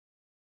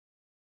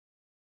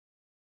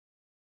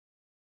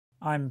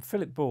I'm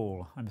Philip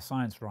Ball, I'm a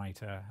science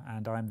writer,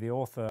 and I'm the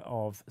author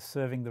of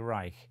Serving the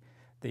Reich,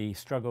 the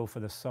struggle for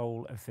the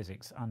soul of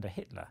physics under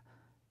Hitler.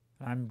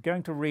 I'm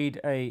going to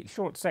read a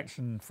short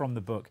section from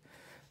the book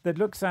that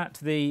looks at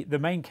the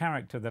main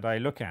character that I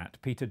look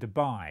at, Peter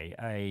Debye,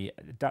 a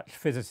Dutch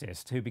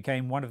physicist who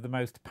became one of the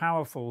most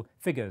powerful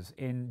figures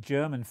in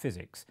German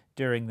physics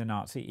during the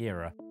Nazi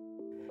era.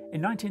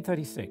 In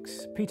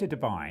 1936, Peter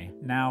Debye,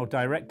 now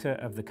director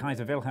of the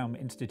Kaiser Wilhelm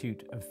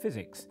Institute of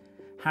Physics,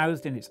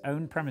 housed in its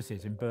own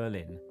premises in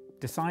Berlin,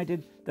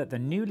 decided that the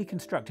newly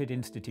constructed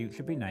institute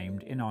should be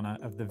named in honour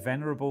of the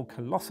venerable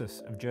colossus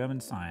of German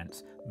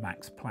science,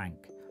 Max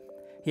Planck.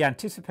 He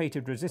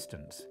anticipated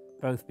resistance,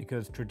 both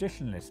because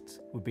traditionalists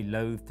would be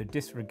loath to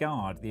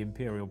disregard the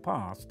imperial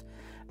past,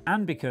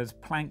 and because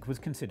Planck was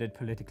considered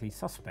politically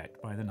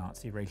suspect by the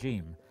Nazi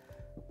regime.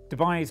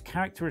 Debye's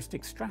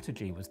characteristic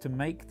strategy was to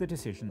make the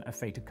decision a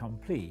fait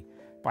accompli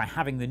by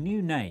having the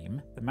new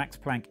name, the Max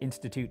Planck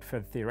Institute for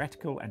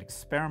Theoretical and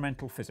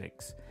Experimental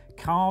Physics,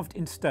 carved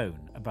in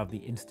stone above the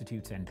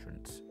institute's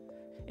entrance,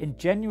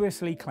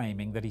 ingenuously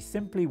claiming that he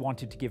simply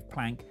wanted to give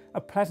Planck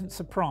a pleasant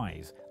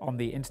surprise on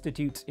the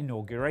institute's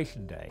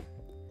inauguration day.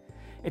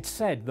 It's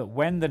said that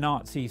when the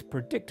Nazis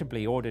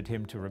predictably ordered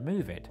him to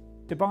remove it,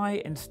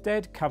 Debye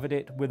instead covered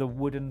it with a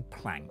wooden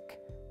plank.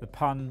 The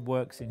pun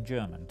works in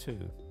German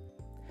too.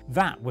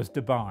 That was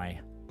Debye,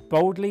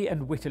 boldly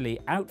and wittily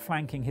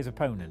outflanking his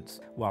opponents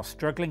while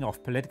struggling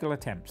off political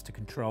attempts to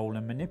control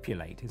and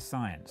manipulate his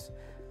science.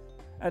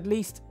 At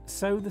least,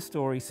 so the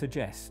story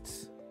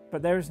suggests.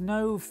 But there is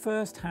no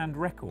first-hand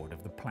record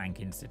of the Planck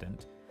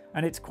incident,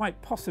 and it's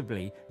quite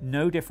possibly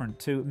no different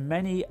to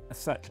many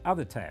such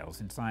other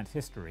tales in science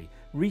history,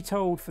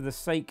 retold for the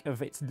sake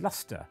of its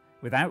lustre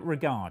without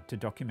regard to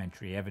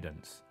documentary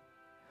evidence.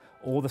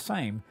 All the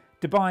same,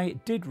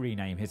 Debye did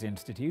rename his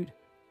institute,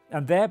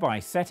 and thereby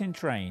set in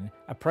train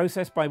a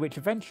process by which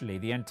eventually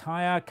the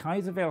entire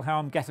Kaiser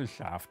Wilhelm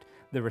Gesellschaft,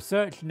 the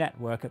research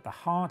network at the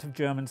heart of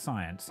German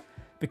science,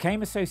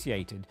 became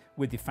associated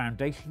with the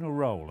foundational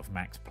role of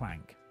Max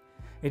Planck.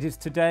 It is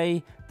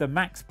today the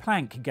Max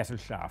Planck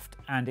Gesellschaft,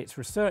 and its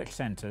research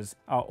centres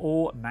are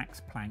all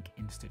Max Planck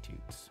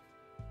Institutes.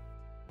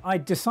 I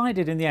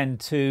decided in the end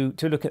to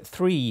look at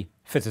three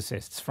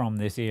physicists from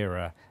this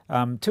era.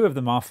 Two of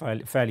them are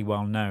fairly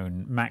well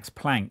known, Max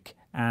Planck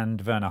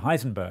and Werner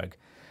Heisenberg.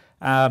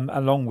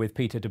 Along with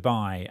Peter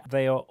Debye.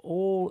 They are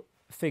all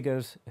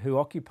figures who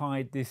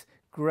occupied this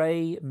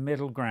grey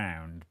middle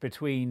ground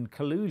between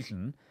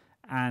collusion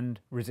and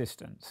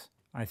resistance.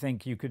 I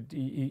think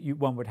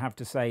one would have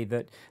to say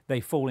that they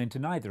fall into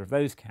neither of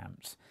those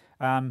camps.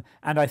 And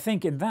I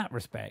think in that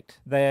respect,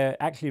 they're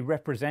actually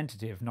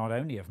representative not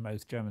only of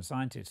most German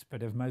scientists,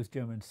 but of most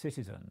German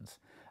citizens.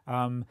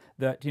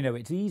 That,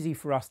 it's easy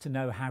for us to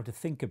know how to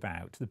think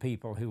about the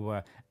people who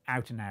were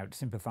out-and-out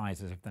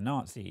sympathisers of the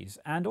Nazis,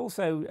 and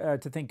also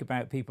to think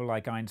about people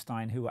like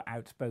Einstein who were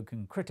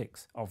outspoken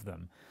critics of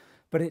them.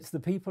 But it's the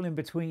people in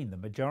between, the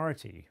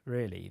majority,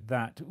 really,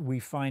 that we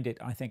find it,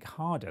 I think,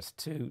 hardest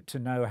to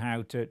know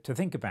how to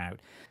think about.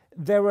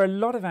 There were a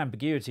lot of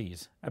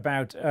ambiguities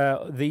about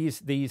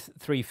these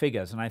three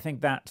figures, and I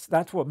think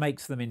that's what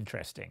makes them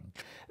interesting.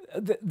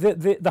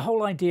 The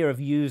whole idea of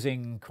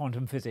using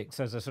quantum physics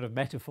as a sort of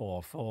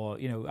metaphor for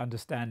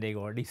understanding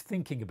or at least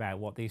thinking about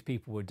what these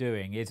people were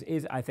doing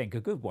is I think a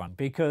good one,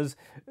 because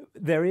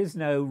there is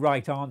no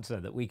right answer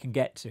that we can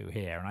get to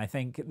here, and I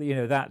think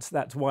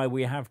that's why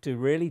we have to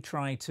really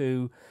try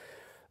to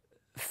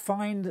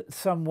find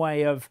some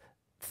way of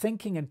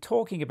thinking and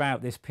talking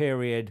about this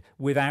period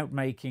without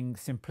making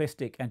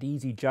simplistic and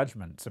easy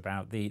judgments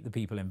about the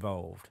people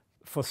involved.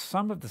 For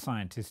some of the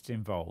scientists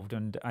involved,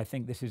 and I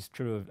think this is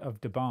true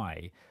of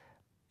Debye,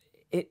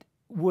 it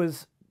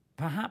was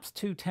perhaps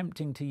too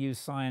tempting to use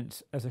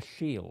science as a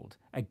shield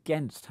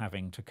against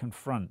having to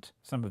confront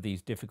some of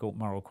these difficult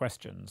moral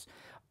questions.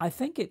 I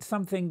think it's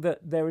something that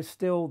there is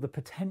still the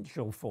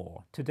potential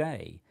for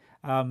today.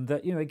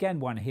 That, again,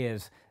 one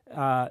hears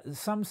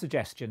some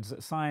suggestions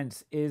that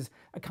science is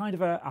a kind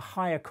of a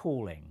higher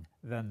calling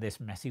than this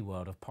messy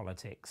world of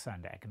politics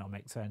and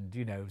economics and,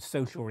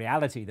 social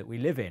reality that we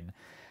live in.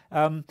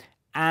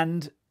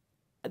 And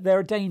there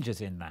are dangers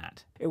in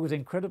that. It was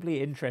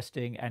incredibly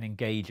interesting and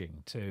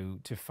engaging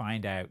to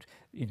find out,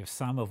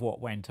 some of what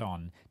went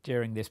on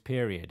during this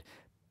period.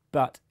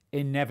 But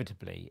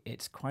inevitably,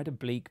 it's quite a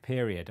bleak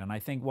period. And I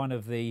think one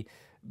of the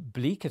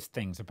bleakest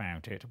things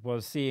about it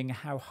was seeing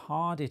how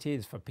hard it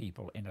is for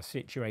people in a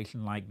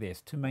situation like this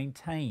to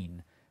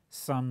maintain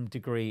some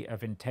degree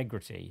of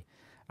integrity.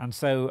 And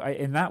so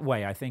in that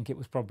way, I think it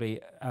was probably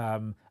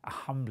a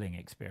humbling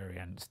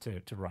experience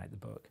to write the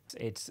book.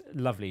 It's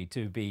lovely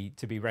to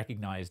be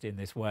recognised in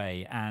this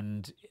way,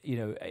 and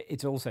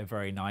it's also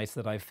very nice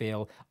that I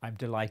feel I'm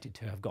delighted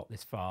to have got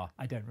this far.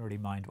 I don't really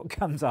mind what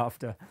comes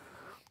after.